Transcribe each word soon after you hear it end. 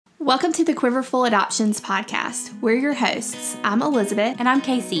Welcome to the Quiverful Adoptions podcast. We're your hosts. I'm Elizabeth. And I'm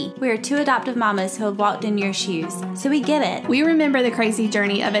Casey. We are two adoptive mamas who have walked in your shoes, so we get it. We remember the crazy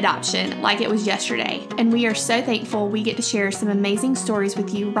journey of adoption like it was yesterday, and we are so thankful we get to share some amazing stories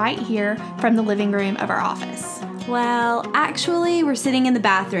with you right here from the living room of our office. Well, actually, we're sitting in the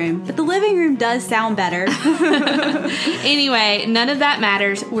bathroom, but the living room does sound better. Anyway, none of that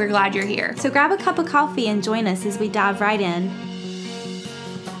matters. We're glad you're here. So grab a cup of coffee and join us as we dive right in.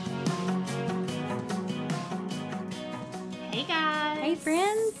 Hey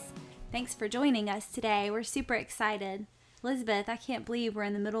friends! Thanks for joining us today. We're super excited. Elizabeth, I can't believe we're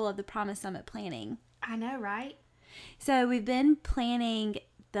in the middle of the Promise Summit planning. I know, right? So we've been planning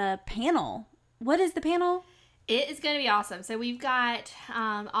the panel. What is the panel? It is going to be awesome. So we've got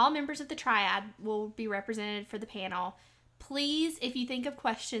all members of the triad will be represented for the panel. Please, if you think of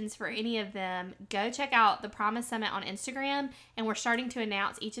questions for any of them, go check out the Promise Summit on Instagram, and we're starting to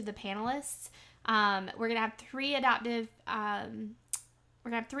announce each of the panelists. We're going to have three adoptive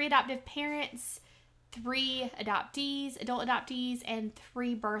parents, 3 adoptees, adult adoptees, and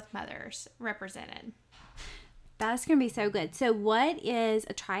 3 birth mothers represented. That's going to be so good. So what is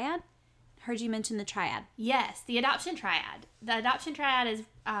a triad? Heard you mention the triad. Yes, the adoption triad. The adoption triad is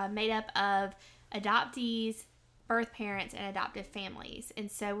made up of adoptees, birth parents, and adoptive families.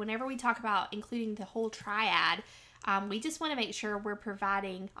 And so whenever we talk about including the whole triad, we just want to make sure we're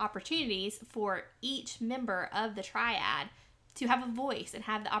providing opportunities for each member of the triad to have a voice and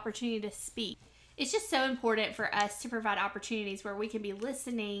have the opportunity to speak. It's just so important for us to provide opportunities where we can be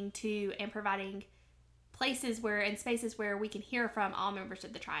listening to and providing places and spaces where we can hear from all members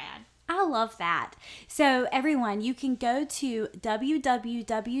of the triad. I love that. So everyone, you can go to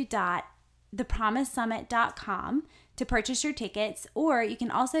www.thepromisesummit.com to purchase your tickets, or you can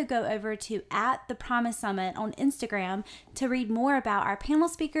also go over to @thepromisesummit on Instagram to read more about our panel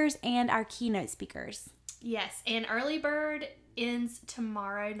speakers and our keynote speakers. Yes, and early bird ends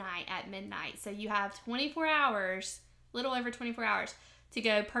tomorrow night at midnight. So you have 24 hours, little over 24 hours, to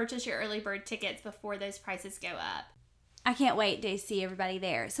go purchase your early bird tickets before those prices go up. I can't wait to see everybody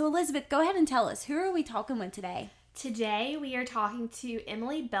there. So Elizabeth, go ahead and tell us, who are we talking with today? Today we are talking to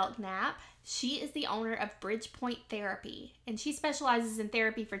Emily Belknap. She is the owner of Bridgepointe Therapy, and she specializes in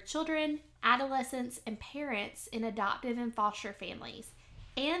therapy for children, adolescents, and parents in adoptive and foster families,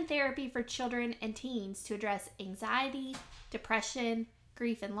 and therapy for children and teens to address anxiety, depression,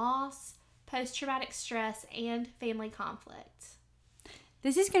 grief and loss, post-traumatic stress, and family conflict.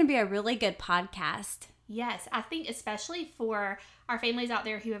 This is going to be a really good podcast. Yes, I think especially for our families out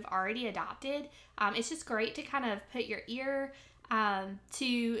there who have already adopted, it's just great to kind of put your ear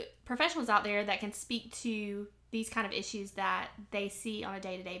to professionals out there that can speak to these kind of issues that they see on a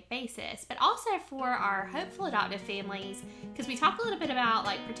day-to-day basis, but also for our hopeful adoptive families, because we talk a little bit about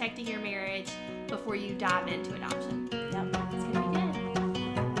like protecting your marriage before you dive into adoption. Yep, it's gonna be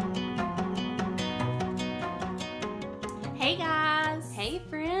good. Hey guys. Hey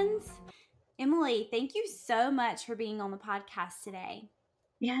friends. Emily, thank you so much for being on the podcast today.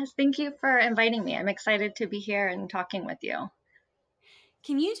 Yes, thank you for inviting me. I'm excited to be here and talking with you.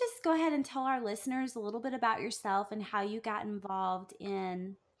 Can you just go ahead and tell our listeners a little bit about yourself and how you got involved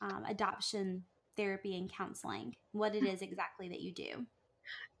in adoption therapy and counseling, what it is exactly that you do?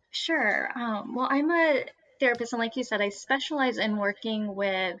 Sure. Well, I'm a therapist, and like you said, I specialize in working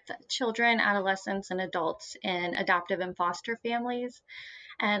with children, adolescents, and adults in adoptive and foster families.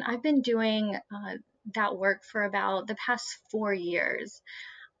 And I've been doing that work for about the past 4 years.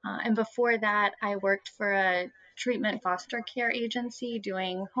 And before that, I worked for a treatment foster care agency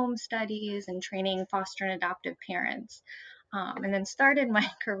doing home studies and training foster and adoptive parents. And then started my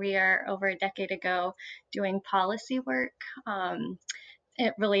career over a decade ago doing policy work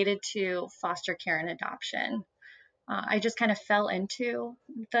related to foster care and adoption. I just kind of fell into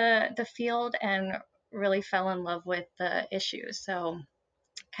the field and really fell in love with the issues. So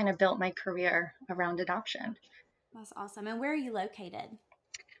kind of built my career around adoption. That's awesome. And where are you located?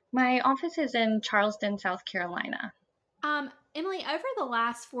 My office is in Charleston, South Carolina. Emily, over the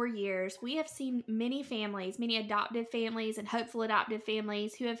last 4 years, we have seen many families, many adoptive families and hopeful adoptive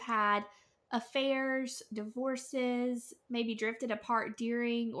families who have had affairs, divorces, maybe drifted apart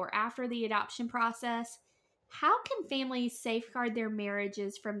during or after the adoption process. How can families safeguard their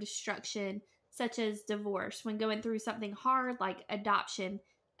marriages from destruction, such as divorce, when going through something hard like adoption,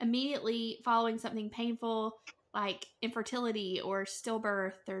 immediately following something painful like infertility or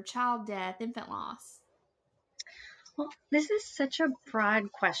stillbirth or child death, infant loss? Well, this is such a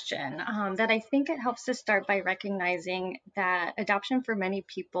broad question that I think it helps to start by recognizing that adoption for many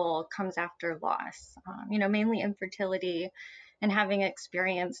people comes after loss, mainly infertility and having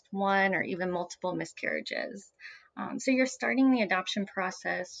experienced one or even multiple miscarriages. So you're starting the adoption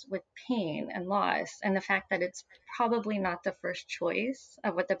process with pain and loss and the fact that it's probably not the first choice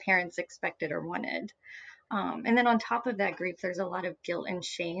of what the parents expected or wanted. And then on top of that grief, there's a lot of guilt and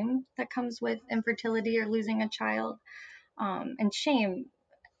shame that comes with infertility or losing a child. And shame,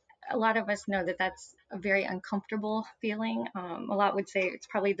 a lot of us know that that's a very uncomfortable feeling. A lot would say it's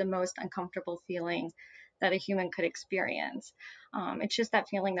probably the most uncomfortable feeling that a human could experience. It's just that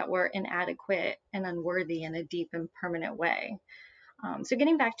feeling that we're inadequate and unworthy in a deep and permanent way. So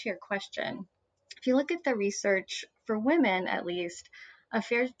getting back to your question, if you look at the research for women, at least,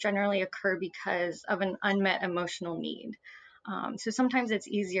 affairs generally occur because of an unmet emotional need. So sometimes it's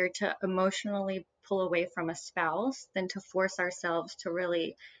easier to emotionally pull away from a spouse than to force ourselves to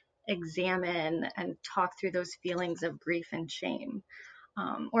really examine and talk through those feelings of grief and shame.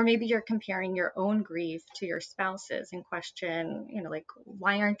 Or maybe you're comparing your own grief to your spouse's and question, like,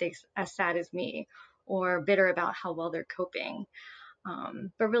 why aren't they as sad as me? Or bitter about how well they're coping.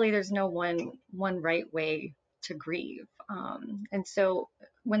 But really, there's no one right way to grieve. And so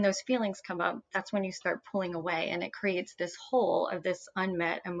when those feelings come up, that's when you start pulling away, and it creates this hole of this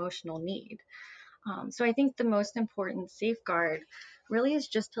unmet emotional need. So I think the most important safeguard really is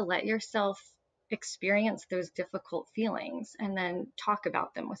just to let yourself experience those difficult feelings and then talk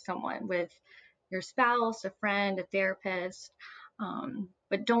about them with someone, with your spouse, a friend, a therapist.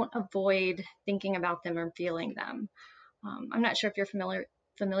 But don't avoid thinking about them or feeling them. I'm not sure if you're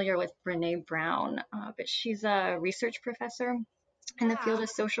familiar with Brene Brown, but she's a research professor in the field Yeah. of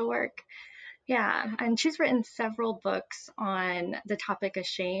social work. Yeah, and she's written several books on the topic of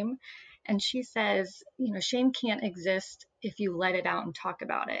shame. And she says, shame can't exist if you let it out and talk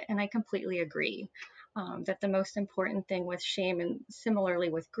about it. And I completely agree that the most important thing with shame, and similarly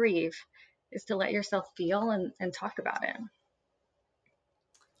with grief, is to let yourself feel and talk about it.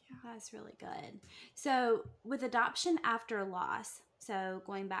 That's really good. So, with adoption after loss, so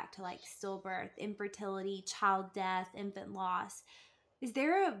going back to like stillbirth, infertility, child death, infant loss, is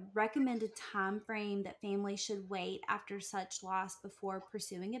there a recommended time frame that families should wait after such loss before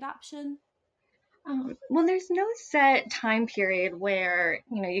pursuing adoption? Well, there's no set time period where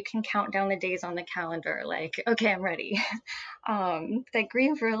you can count down the days on the calendar, like, okay, I'm ready. That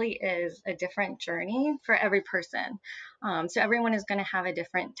grief really is a different journey for every person. So everyone is going to have a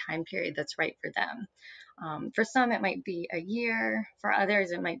different time period that's right for them. For some, it might be a year. For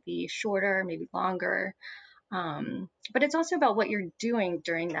others, it might be shorter, maybe longer. But it's also about what you're doing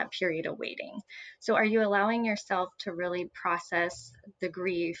during that period of waiting. So are you allowing yourself to really process the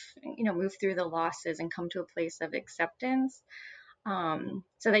grief, move through the losses and come to a place of acceptance,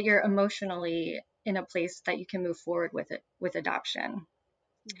 so that you're emotionally in a place that you can move forward with it, with adoption.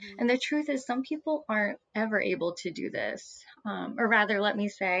 Mm-hmm. And the truth is, some people aren't ever able to do this. Or rather, let me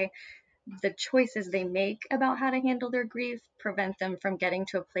say, the choices they make about how to handle their grief prevent them from getting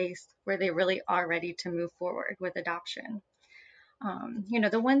to a place where they really are ready to move forward with adoption.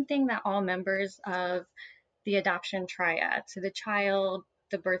 The one thing that all members of the adoption triad, so the child,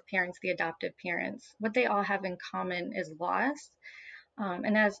 the birth parents, the adoptive parents, what they all have in common is loss.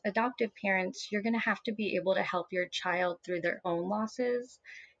 And as adoptive parents, you're going to have to be able to help your child through their own losses.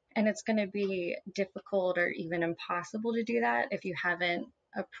 And it's going to be difficult or even impossible to do that if you haven't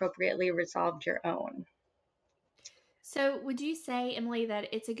appropriately resolved your own. So, would you say, Emily, that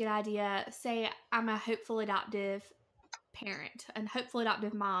it's a good idea? Say I'm a hopeful adoptive parent and hopeful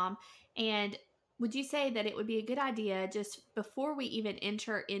adoptive mom, and would you say that it would be a good idea just before we even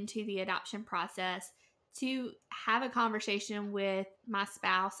enter into the adoption process to have a conversation with my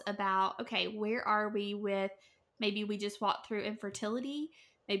spouse about, okay, where are we with, maybe we just walked through infertility,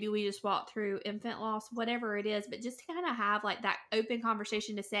 maybe we just walked through infant loss, whatever it is, but just to kind of have like that open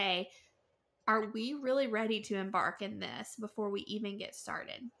conversation to say, are we really ready to embark in this before we even get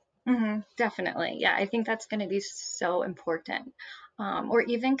started? Definitely. Yeah, I think that's going to be so important. Or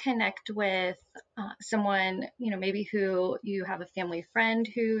even connect with someone, maybe who you have a family friend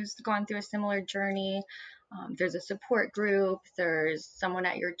who's gone through a similar journey. There's a support group, there's someone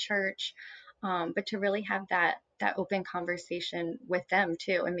at your church. But to really have that open conversation with them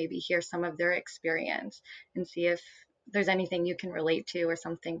too, and maybe hear some of their experience and see if there's anything you can relate to, or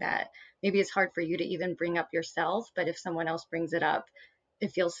something that maybe it's hard for you to even bring up yourself, but if someone else brings it up,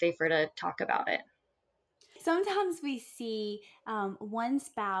 it feels safer to talk about it. Sometimes we see one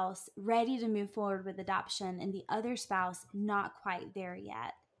spouse ready to move forward with adoption and the other spouse not quite there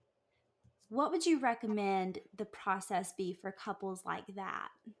yet. What would you recommend the process be for couples like that?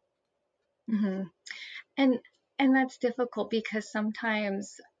 hmm And and that's difficult because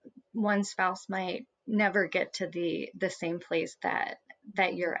sometimes one spouse might never get to the same place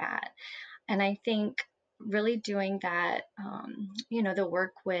that you're at. And I think really doing that, the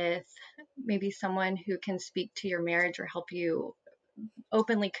work with maybe someone who can speak to your marriage or help you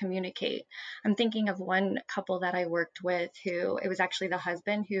openly communicate. I'm thinking of one couple that I worked with who it was actually the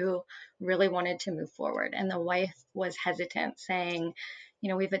husband who really wanted to move forward, and the wife was hesitant, saying,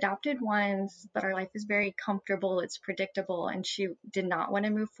 we've adopted once, but our life is very comfortable, it's predictable, and she did not want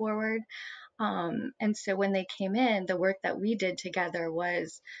to move forward. And so when they came in, the work that we did together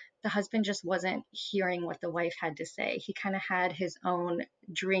was the husband just wasn't hearing what the wife had to say. He kind of had his own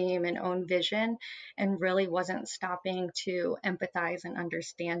dream and own vision and really wasn't stopping to empathize and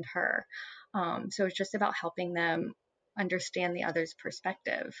understand her. So it's just about helping them understand the other's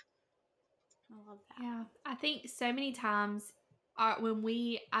perspective. I love that. Yeah, I think so many times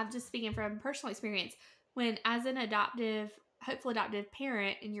I'm just speaking from personal experience, when as an hopeful adoptive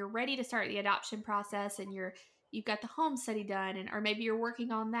parent, and you're ready to start the adoption process, and you've got the home study done, or maybe you're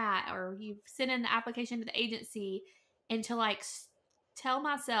working on that, or you've sent in the application to the agency, and to tell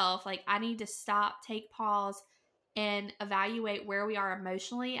myself, like, I need to stop, take pause, and evaluate where we are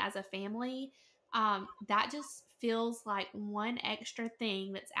emotionally as a family. That just feels like one extra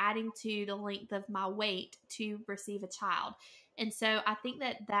thing that's adding to the length of my wait to receive a child. And so I think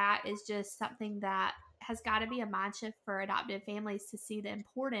that is just something that has got to be a mind shift for adoptive families, to see the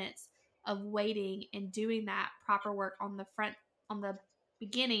importance of waiting and doing that proper work on the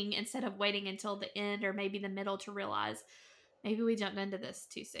beginning, instead of waiting until the end or maybe the middle to realize maybe we jumped into this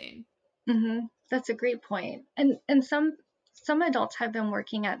too soon. Mm-hmm. That's a great point. And some adults have been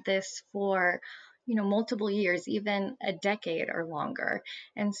working at this for, multiple years, even a decade or longer.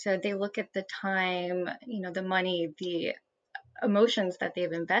 And so they look at the time, the money, the emotions that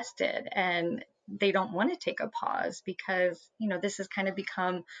they've invested, and they don't want to take a pause because, this has kind of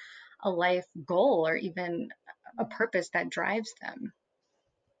become a life goal or even a purpose that drives them.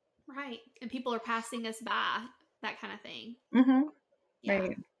 Right. And people are passing us by, that kind of thing. Mm-hmm. Yeah.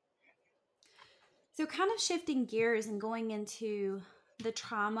 Right. So, kind of shifting gears and going into the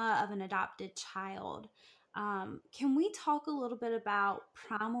trauma of an adopted child, can we talk a little bit about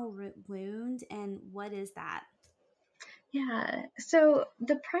primal wound and what is that? Yeah, so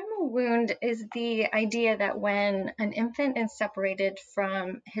the primal wound is the idea that when an infant is separated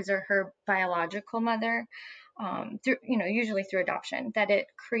from his or her biological mother, through, usually through adoption, that it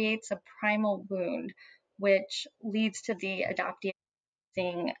creates a primal wound, which leads to the adoptee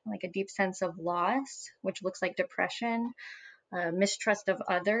feeling like a deep sense of loss, which looks like depression, mistrust of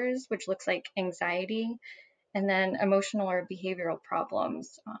others, which looks like anxiety, and then emotional or behavioral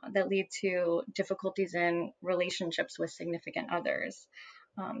problems that lead to difficulties in relationships with significant others.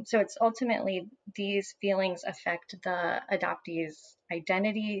 So it's ultimately these feelings affect the adoptee's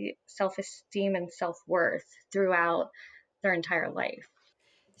identity, self-esteem, and self-worth throughout their entire life.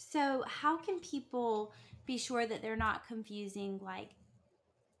 So, how can people be sure that they're not confusing like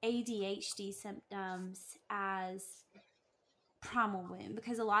ADHD symptoms as primal wound?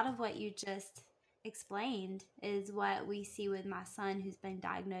 Because a lot of what you just explained is what we see with my son who's been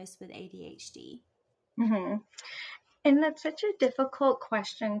diagnosed with ADHD. Mm-hmm. And that's such a difficult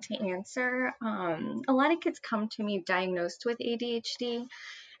question to answer. A lot of kids come to me diagnosed with ADHD,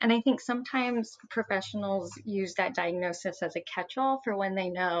 and I think sometimes professionals use that diagnosis as a catch-all for when they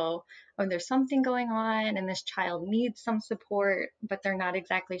know, oh, there's something going on and this child needs some support, but they're not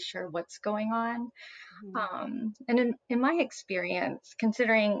exactly sure what's going on. And in my experience,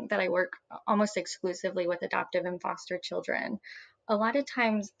 considering that I work almost exclusively with adoptive and foster children, a lot of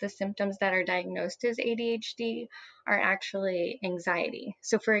times the symptoms that are diagnosed as ADHD are actually anxiety.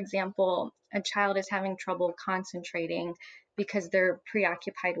 So, for example, a child is having trouble concentrating because they're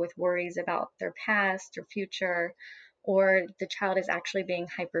preoccupied with worries about their past or future, or the child is actually being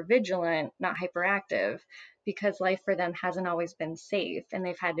hypervigilant, not hyperactive, because life for them hasn't always been safe and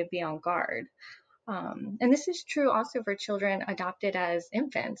they've had to be on guard. And this is true also for children adopted as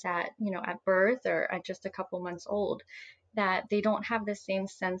infants at birth or at just a couple months old, that they don't have the same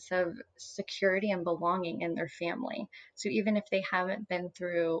sense of security and belonging in their family. So even if they haven't been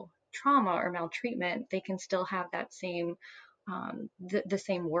through trauma or maltreatment, they can still have that same the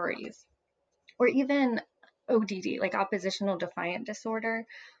same worries. Or even ODD, like oppositional defiant disorder.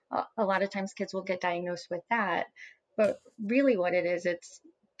 A lot of times kids will get diagnosed with that, but really what it is, it's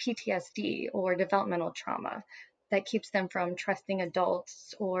PTSD or developmental trauma that keeps them from trusting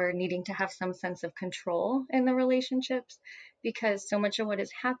adults or needing to have some sense of control in the relationships, because so much of what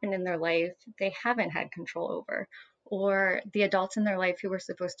has happened in their life they haven't had control over, or the adults in their life who were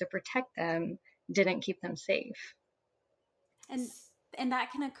supposed to protect them didn't keep them safe. And And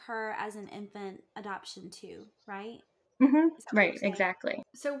that can occur as an infant adoption too, right? Mm-hmm. Is that what Right, you're saying? exactly.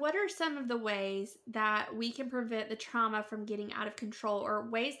 So, what are some of the ways that we can prevent the trauma from getting out of control, or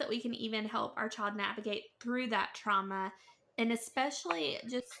ways that we can even help our child navigate through that trauma? And especially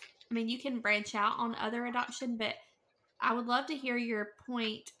just, I mean, you can branch out on other adoption, but I would love to hear your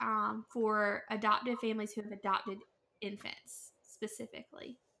point for adoptive families who have adopted infants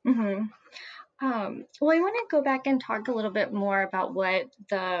specifically. Mm-hmm. Well, I want to go back and talk a little bit more about what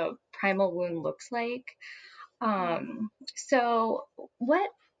the primal wound looks like. So what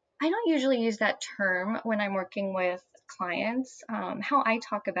I don't usually use that term when I'm working with clients. How I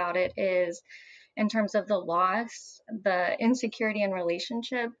talk about it is in terms of the loss, the insecurity in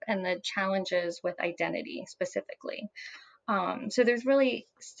relationship, and the challenges with identity specifically. So there's really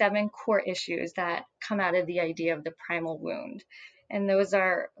 7 core issues that come out of the idea of the primal wound. And those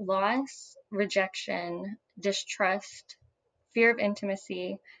are loss, rejection, distrust, fear of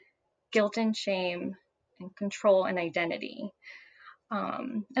intimacy, guilt and shame, and control and identity.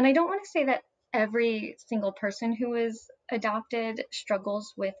 And I don't want to say that every single person who is adopted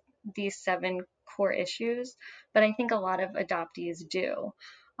struggles with these 7 core issues, but I think a lot of adoptees do.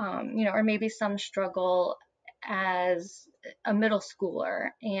 Or maybe some struggle as a middle schooler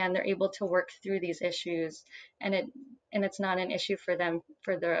and they're able to work through these issues, and it's not an issue for them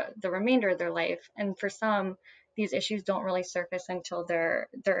for the remainder of their life. And for some, these issues don't really surface until they're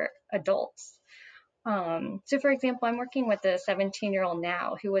adults. So for example, I'm working with a 17-year-old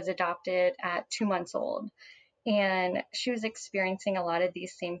now who was adopted at 2 months old, and she was experiencing a lot of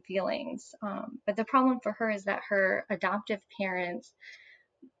these same feelings. But the problem for her is that her adoptive parents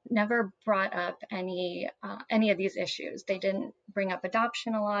never brought up any of these issues. They didn't bring up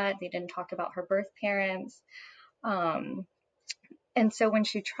adoption a lot. They didn't talk about her birth parents. Um, and so when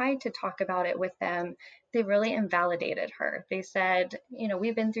she tried to talk about it with them, they really invalidated her. They said,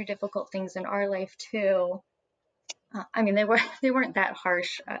 we've been through difficult things in our life too. I mean, they weren't that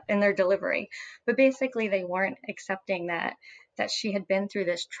harsh in their delivery, but basically they weren't accepting that she had been through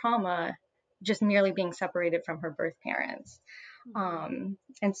this trauma, just merely being separated from her birth parents.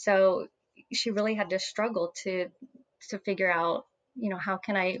 And so she really had to struggle to figure out, how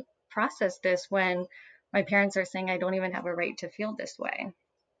can I process this when my parents are saying I don't even have a right to feel this way.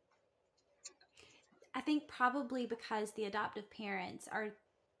 I think probably because the adoptive parents are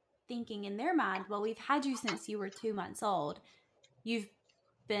thinking in their mind, well, we've had you since you were 2 months old. You've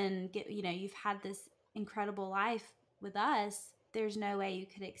you've had this incredible life with us. There's no way you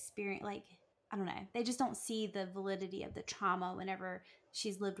could experience, like, I don't know. They just don't see the validity of the trauma whenever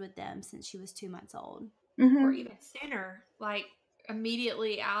she's lived with them since she was 2 months old. Or Mm-hmm. even sooner, like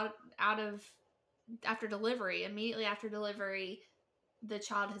immediately out of immediately after delivery, the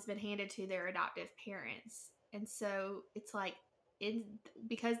child has been handed to their adoptive parents. And so it's like,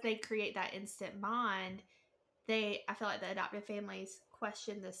 because they create that instant bond, I feel like the adoptive families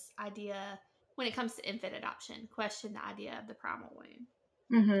question this idea when it comes to infant adoption, question the idea of the primal wound.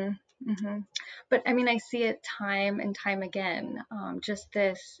 Mm-hmm. Mm-hmm. But I mean, I see it time and time again, just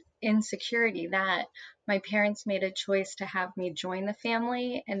this insecurity that my parents made a choice to have me join the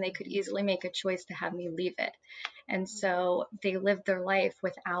family, and they could easily make a choice to have me leave it. And so they lived their life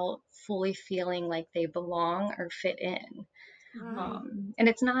without fully feeling like they belong or fit in. Right. And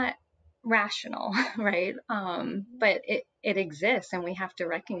it's not rational, right? But it exists, and we have to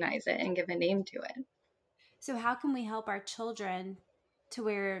recognize it and give a name to it. So how can we help our children to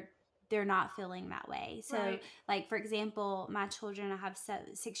where they're not feeling that way? So, Right. like, for example, my children, I have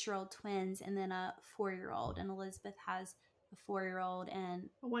 6-year-old twins and then a 4-year-old, and Elizabeth has a 4-year-old and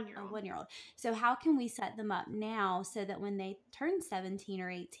A 1-year a old. 1-year-old. So how can we set them up now so that when they turn 17 or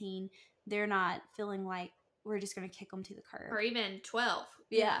 18, they're not feeling like we're just going to kick them to the curb? Or even 12.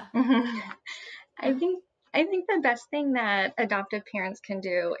 Yeah. Mhm. I think the best thing that adoptive parents can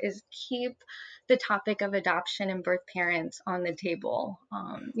do is keep the topic of adoption and birth parents on the table.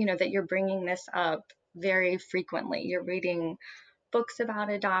 That you're bringing this up very frequently. You're reading books about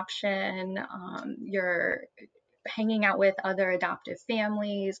adoption. You're hanging out with other adoptive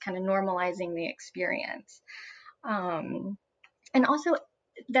families, kind of normalizing the experience. And also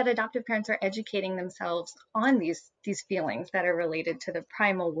that adoptive parents are educating themselves on these feelings that are related to the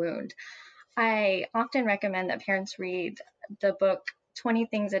primal wound. I often recommend that parents read the book 20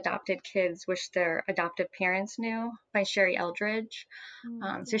 Things Adopted Kids Wish Their Adoptive Parents Knew by Sherry Eldridge.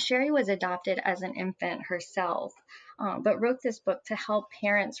 So Sherry was adopted as an infant herself, but wrote this book to help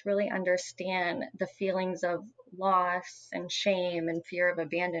parents really understand the feelings of loss and shame and fear of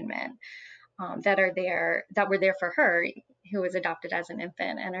abandonment. that were there for her, who was adopted as an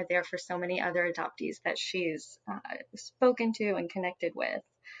infant, and are there for so many other adoptees that she's spoken to and connected with.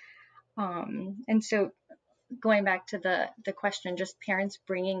 And so going back to the question, just parents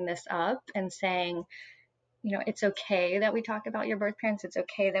bringing this up and saying, it's okay that we talk about your birth parents. It's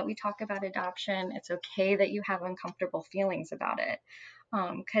okay that we talk about adoption. It's okay that you have uncomfortable feelings about it.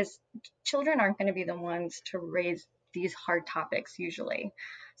 Because children aren't going to be the ones to raise these hard topics usually.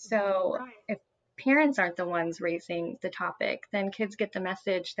 So Right. if parents aren't the ones raising the topic, then kids get the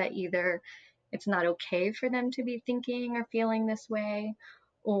message that either it's not okay for them to be thinking or feeling this way,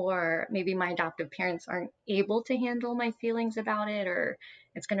 or maybe my adoptive parents aren't able to handle my feelings about it, or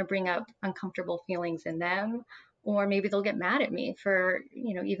it's going to bring up uncomfortable feelings in them, or maybe they'll get mad at me for,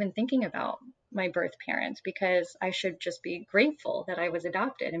 even thinking about my birth parents, because I should just be grateful that I was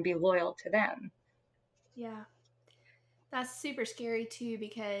adopted and be loyal to them. Yeah. That's super scary too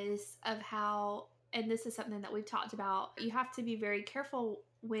because of how, and this is something that we've talked about, you have to be very careful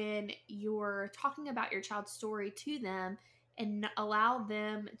when you're talking about your child's story to them and allow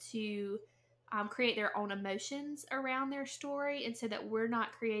them to create their own emotions around their story. And so that we're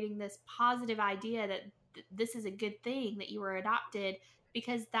not creating this positive idea that this is a good thing that you were adopted,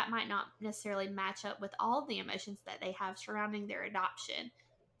 because that might not necessarily match up with all the emotions that they have surrounding their adoption.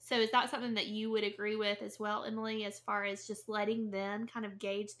 So is that something that you would agree with as well, Emily, as far as just letting them kind of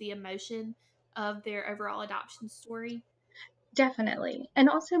gauge the emotion of their overall adoption story? Definitely. And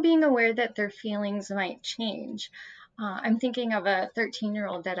also being aware that their feelings might change. I'm thinking of a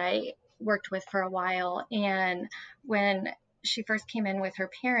 13-year-old that I worked with for a while. And when she first came in with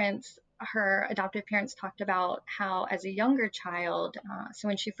her parents, her adoptive parents talked about how, as a younger child, so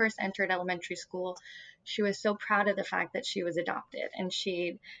when she first entered elementary school, she was so proud of the fact that she was adopted. And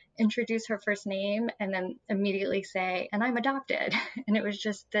she'd introduce her first name and then immediately say, "And I'm adopted." And it was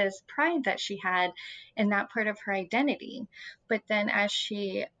just this pride that she had in that part of her identity. But then as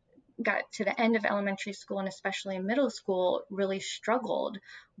she got to the end of elementary school and especially middle school, really struggled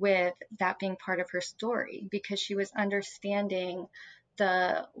with that being part of her story, because she was understanding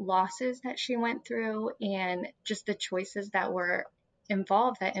the losses that she went through and just the choices that were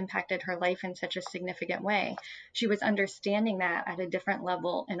involved that impacted her life in such a significant way. She was understanding that at a different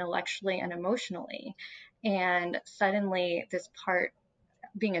level, intellectually and emotionally. And suddenly this part,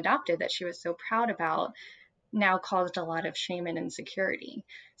 being adopted, that she was so proud about, now caused a lot of shame and insecurity.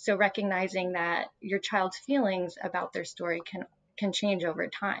 So recognizing that your child's feelings about their story can change over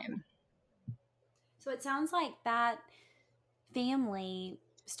time. So it sounds like that family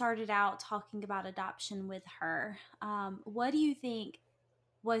started out talking about adoption with her. What do you think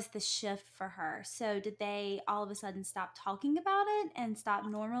was the shift for her? So did they all of a sudden stop talking about it and stop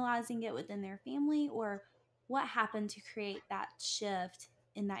normalizing it within their family, or what happened to create that shift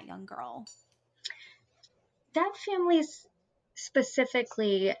in that young girl? That family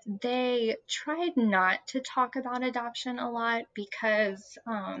specifically, they tried not to talk about adoption a lot because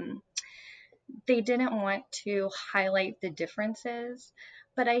they didn't want to highlight the differences.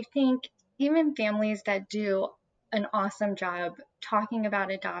 But I think even families that do an awesome job talking about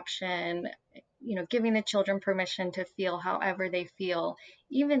adoption, giving the children permission to feel however they feel,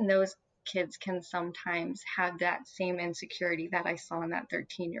 even those kids can sometimes have that same insecurity that I saw in that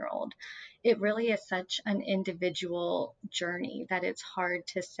 13-year-old. It really is such an individual journey that it's hard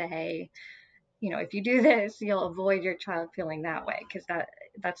to say, if you do this, you'll avoid your child feeling that way, because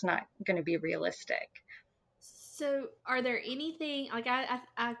that's not going to be realistic. So are there anything, like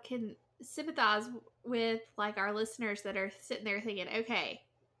I can sympathize with like our listeners that are sitting there thinking, okay,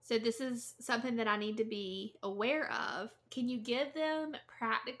 so this is something that I need to be aware of. Can you give them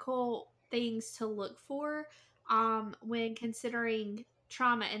practical things to look for when considering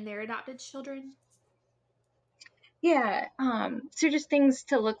trauma in their adopted children? Yeah. So just things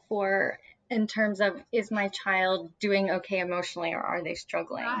to look for in terms of, is my child doing okay emotionally, or are they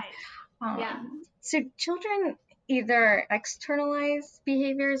struggling? Right. Yeah. So children either externalize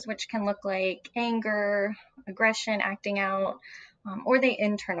behaviors, which can look like anger, aggression, acting out, or they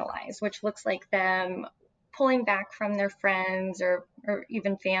internalize, which looks like them pulling back from their friends or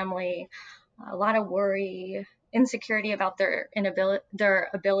even family, a lot of worry, insecurity about their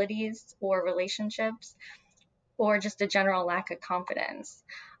abilities or relationships, or just a general lack of confidence.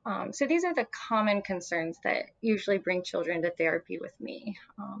 So these are the common concerns that usually bring children to therapy with me.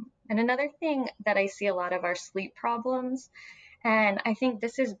 And another thing that I see a lot of are sleep problems. And I think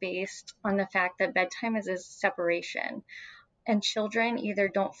this is based on the fact that bedtime is a separation, and children either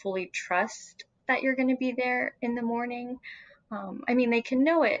don't fully trust that you're going to be there in the morning. I mean, they can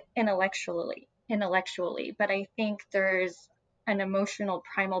know it intellectually, but I think there's an emotional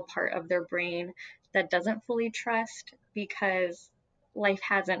primal part of their brain that doesn't fully trust because life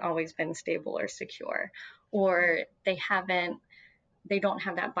hasn't always been stable or secure, or they don't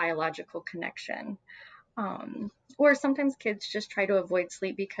have that biological connection. Or sometimes kids just try to avoid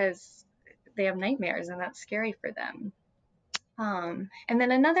sleep because they have nightmares and that's scary for them. And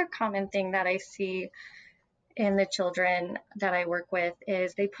then another common thing that I see in the children that I work with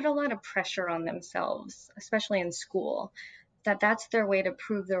is they put a lot of pressure on themselves, especially in school, that's their way to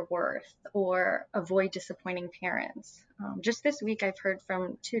prove their worth or avoid disappointing parents. Just this week, I've heard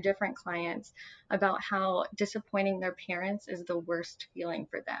from 2 different clients about how disappointing their parents is the worst feeling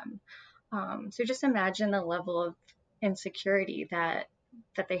for them. So just imagine the level of insecurity that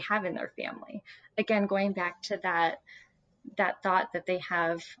they have in their family. Again, going back to that thought that they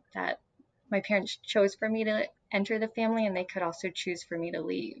have, that my parents chose for me to enter the family and they could also choose for me to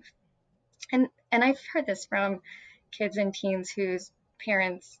leave. And I've heard this from kids and teens whose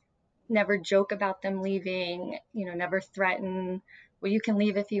parents never joke about them leaving, never threaten, well, you can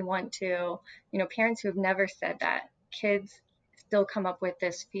leave if you want to. Parents who have never said that, kids still come up with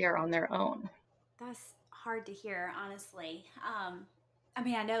this fear on their own. That's hard to hear, honestly. I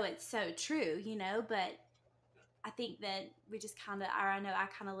mean, I know it's so true, but I think that we just kind of, or I know I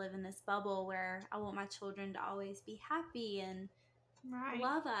kind of live in this bubble where I want my children to always be happy and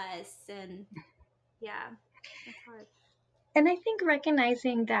love us. And yeah, that's hard. And I think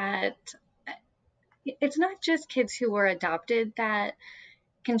recognizing that it's not just kids who were adopted that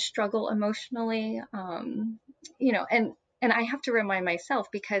can struggle emotionally, and I have to remind myself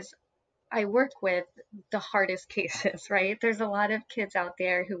because I work with the hardest cases, right? There's a lot of kids out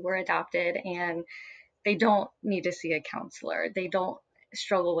there who were adopted and they don't need to see a counselor. They don't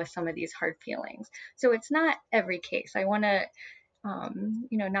struggle with some of these hard feelings. So it's not every case. I want to,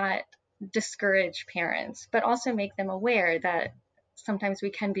 not discourage parents, but also make them aware that sometimes we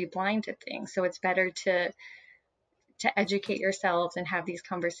can be blind to things. So it's better to educate yourselves and have these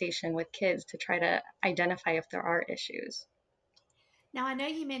conversations with kids to try to identify if there are issues. Now, I know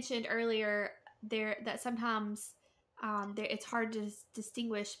you mentioned earlier that sometimes it's hard to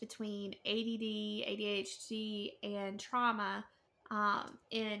distinguish between ADD, ADHD, and trauma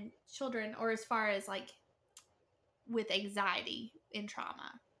in children, or as far as like with anxiety in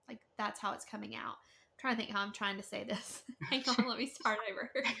trauma. Like that's how it's coming out. I'm trying to think how I'm trying to say this. Hang on, let me start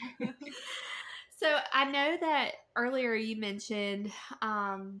over. So I know that earlier you mentioned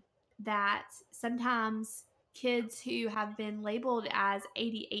that sometimes kids who have been labeled as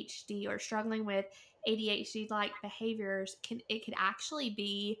ADHD or struggling with ADHD like behaviors it could actually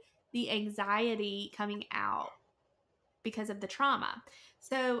be the anxiety coming out because of the trauma.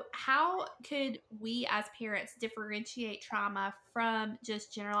 So, how could we as parents differentiate trauma from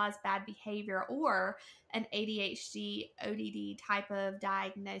just generalized bad behavior or an ADHD, ODD type of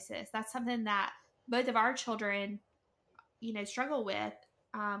diagnosis? That's something that both of our children, struggle with.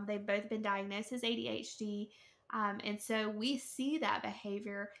 They've both been diagnosed as ADHD. And so we see that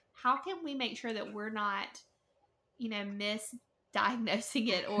behavior. How can we make sure that we're not, misdiagnosing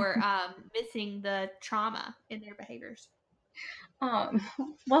it or missing the trauma in their behaviors? Um,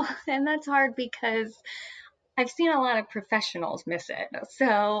 well, and that's hard because I've seen a lot of professionals miss it.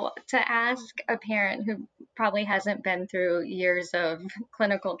 So to ask a parent who probably hasn't been through years of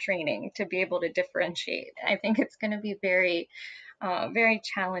clinical training to be able to differentiate, I think it's going to be very, very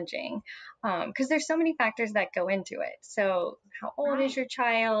challenging because there's so many factors that go into it. So how old is your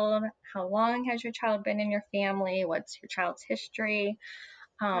child? How long has your child been in your family? What's your child's history?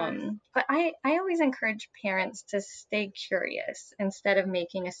 But I always encourage parents to stay curious instead of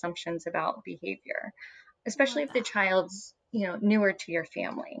making assumptions about behavior, especially if the child's, newer to your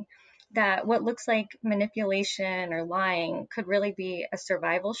family. That what looks like manipulation or lying could really be a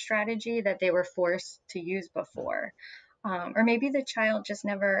survival strategy that they were forced to use before. Or maybe the child just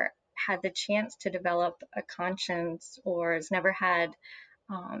never had the chance to develop a conscience or has never had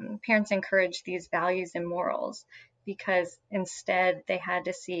parents encourage these values and morals because instead they had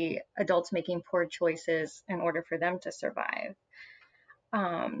to see adults making poor choices in order for them to survive.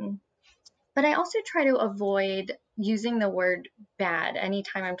 But I also try to avoid using the word bad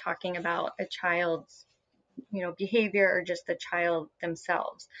anytime I'm talking about a child's, behavior or just the child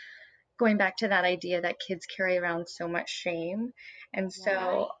themselves. Going back to that idea that kids carry around so much shame. And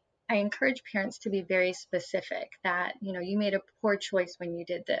so I encourage parents to be very specific that, you made a poor choice when you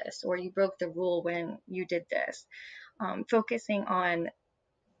did this, or you broke the rule when you did this, focusing on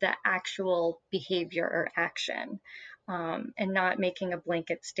the actual behavior or action, and not making a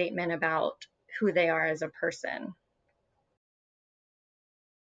blanket statement about who they are as a person.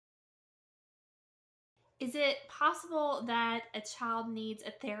 is it possible that a child needs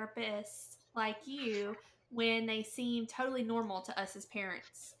a therapist like you when they seem totally normal to us as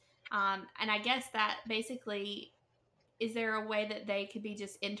parents? And I guess that basically, is there a way that they could be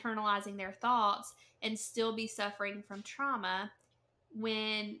just internalizing their thoughts and still be suffering from trauma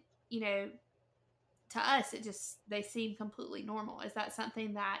when, you know, to us, they seem completely normal? Is that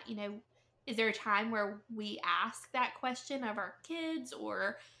something that, is there a time where we ask that question of our kids,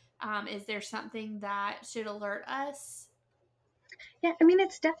 or is there something that should alert us? Yeah, I mean,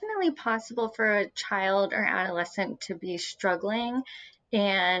 it's definitely possible for a child or adolescent to be struggling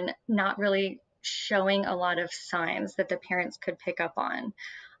and not really showing a lot of signs that the parents could pick up on.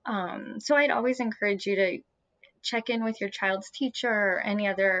 So I'd always encourage you to check in with your child's teacher or any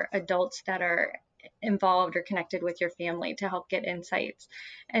other adults that are involved or connected with your family to help get insights,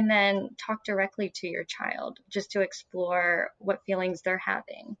 and then talk directly to your child just to explore what feelings they're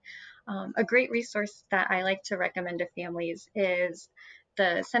having. A great resource that I like to recommend to families is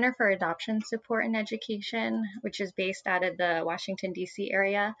the Center for Adoption Support and Education, which is based out of the Washington, D.C.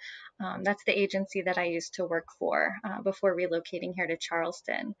 area. That's the agency that I used to work for before relocating here to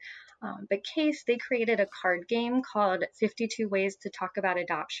Charleston. But C.A.S.E, they created a card game called 52 Ways to Talk About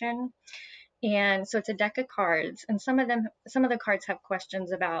Adoption. And so it's a deck of cards, and some of the cards have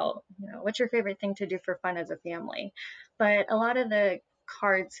questions about, what's your favorite thing to do for fun as a family? But a lot of the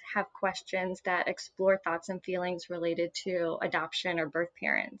cards have questions that explore thoughts and feelings related to adoption or birth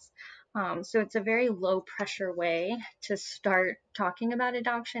parents. So it's a very low pressure way to start talking about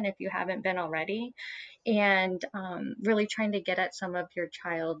adoption if you haven't been already, and really trying to get at some of your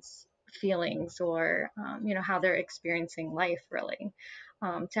child's feelings, or how they're experiencing life, really,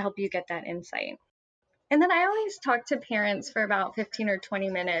 to help you get that insight. And then I always talk to parents for about 15 or 20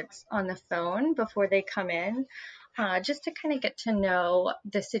 minutes on the phone before they come in, just to kind of get to know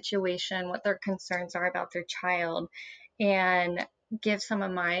the situation, what their concerns are about their child, and give some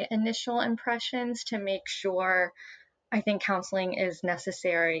of my initial impressions to make sure I think counseling is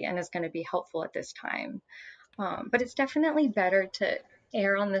necessary and is going to be helpful at this time. But it's definitely better to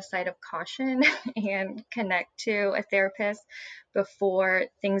err on the side of caution and connect to a therapist before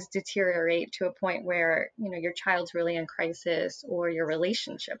things deteriorate to a point where, your child's really in crisis, or your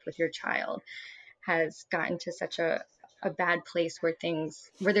relationship with your child has gotten to such a bad place where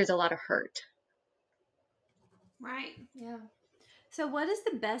there's a lot of hurt. Right. Yeah. So, what is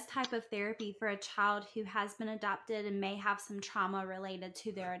the best type of therapy for a child who has been adopted and may have some trauma related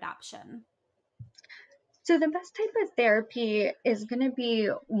to their adoption? So the best type of therapy is going to be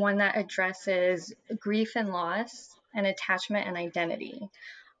one that addresses grief and loss and attachment and identity.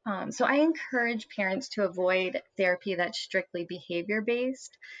 So I encourage parents to avoid therapy that's strictly behavior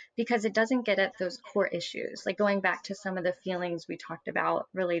based, because it doesn't get at those core issues, like going back to some of the feelings we talked about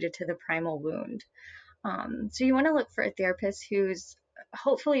related to the primal wound. So you want to look for a therapist who's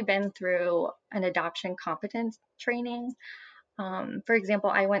hopefully been through an adoption competence training. For example,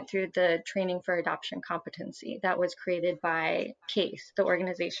 I went through the training for adoption competency that was created by C.A.S.E, the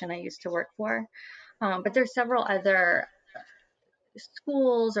organization I used to work for. But there's several other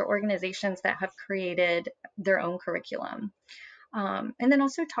schools or organizations that have created their own curriculum. And then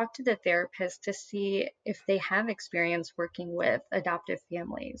also talk to the therapist to see if they have experience working with adoptive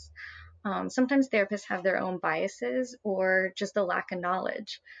families. Sometimes therapists have their own biases or just a lack of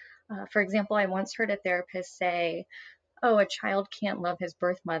knowledge. For example, I once heard a therapist say, "Oh, a child can't love his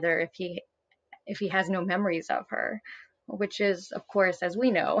birth mother if he has no memories of her," which is, of course, as we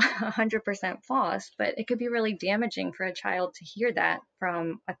know, 100% false, but it could be really damaging for a child to hear that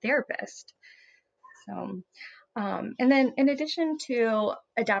from a therapist. So, and then in addition to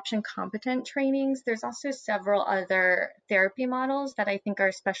adoption competent trainings, there's also several other therapy models that I think are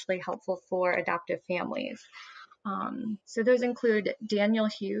especially helpful for adoptive families. So those include Daniel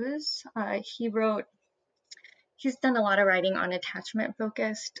Hughes. He's done a lot of writing on attachment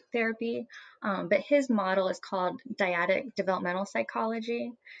focused therapy, but his model is called dyadic developmental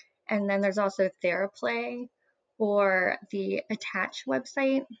psychology. And then there's also Theraplay, or the Attach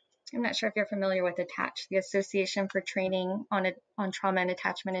website. I'm not sure if you're familiar with Attach, the Association for Training on Trauma and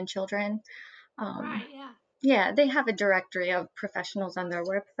Attachment in Children. Right. Yeah. Yeah, they have a directory of professionals on their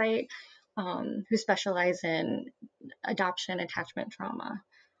website who specialize in adoption attachment trauma.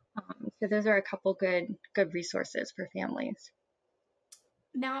 So those are a couple good resources for families.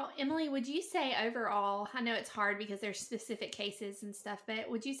 Now, Emily, would you say overall, I know it's hard because there's specific cases and stuff, but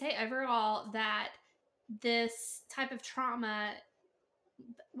would you say overall that this type of trauma,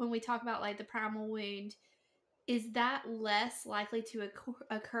 when we talk about like the primal wound, is that less likely to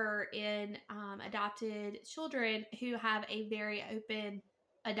occur in adopted children who have a very open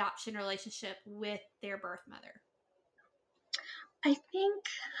adoption relationship with their birth mother? I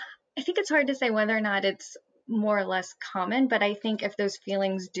think it's hard to say whether or not it's more or less common, but I think if those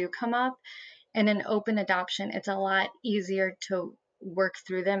feelings do come up in an open adoption, it's a lot easier to work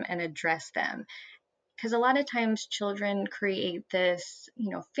through them and address them. Because a lot of times children create this,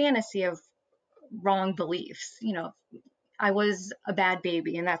 fantasy of wrong beliefs. I was a bad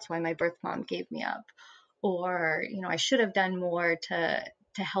baby and that's why my birth mom gave me up. Or, I should have done more to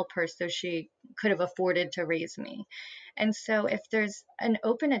help her so she could have afforded to raise me. And so if there's an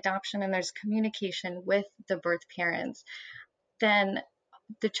open adoption and there's communication with the birth parents, then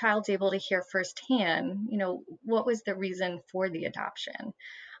the child's able to hear firsthand, what was the reason for the adoption.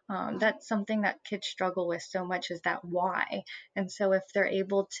 That's something that kids struggle with so much, is that why. And so if they're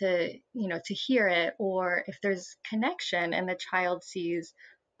able to, to hear it, or if there's connection and the child sees,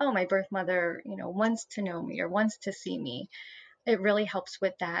 oh, my birth mother, wants to know me or wants to see me, it really helps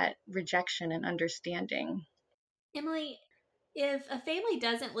with that rejection and understanding. Emily, if a family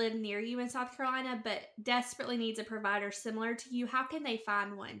doesn't live near you in South Carolina but desperately needs a provider similar to you, how can they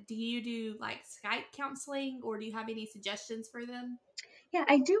find one? Do you do like Skype counseling, or do you have any suggestions for them? Yeah,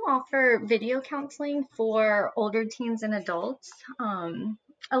 I do offer video counseling for older teens and adults.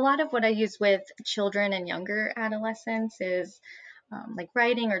 A lot of what I use with children and younger adolescents is like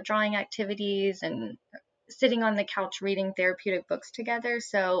writing or drawing activities and sitting on the couch reading therapeutic books together.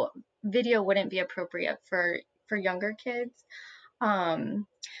 So video wouldn't be appropriate for younger kids.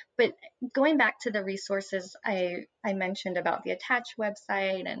 But going back to the resources I mentioned about the Attach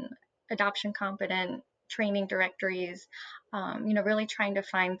website and Adoption Competent training directories, really trying to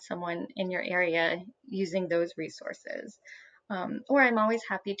find someone in your area using those resources. Or I'm always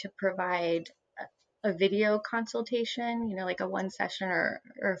happy to provide a video consultation, like a one session or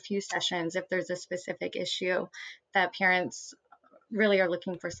a few sessions if there's a specific issue that parents really are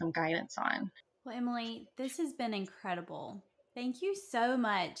looking for some guidance on. Well, Emily, this has been incredible. Thank you so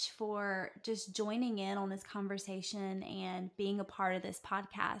much for just joining in on this conversation and being a part of this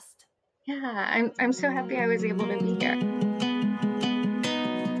podcast. Yeah, I'm so happy I was able to be here.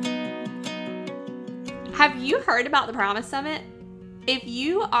 Have you heard about the Promise Summit? If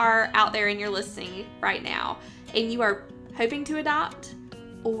you are out there and you're listening right now and you are hoping to adopt,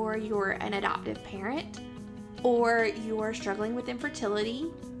 or you're an adoptive parent, or you're struggling with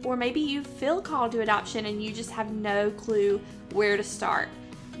infertility, or maybe you feel called to adoption and you just have no clue where to start,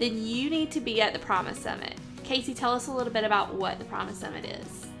 then you need to be at the Promise Summit. Casey, tell us a little bit about what the Promise Summit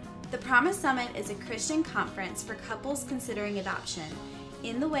is. The Promise Summit is a Christian conference for couples considering adoption,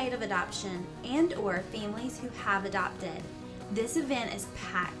 in the wait of adoption, and or families who have adopted. This event is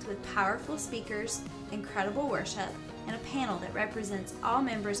packed with powerful speakers, incredible worship, and a panel that represents all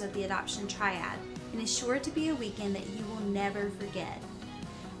members of the adoption triad, and is sure to be a weekend that you will never forget.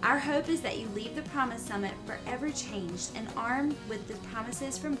 Our hope is that you leave the Promise Summit forever changed and armed with the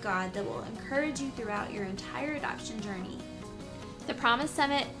promises from God that will encourage you throughout your entire adoption journey. The Promise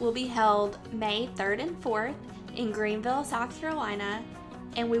Summit will be held May 3rd and 4th in Greenville, South Carolina,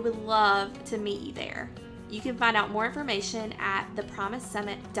 and we would love to meet you there. You can find out more information at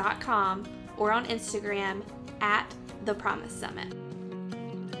thepromisesummit.com or on Instagram at thepromisesummit.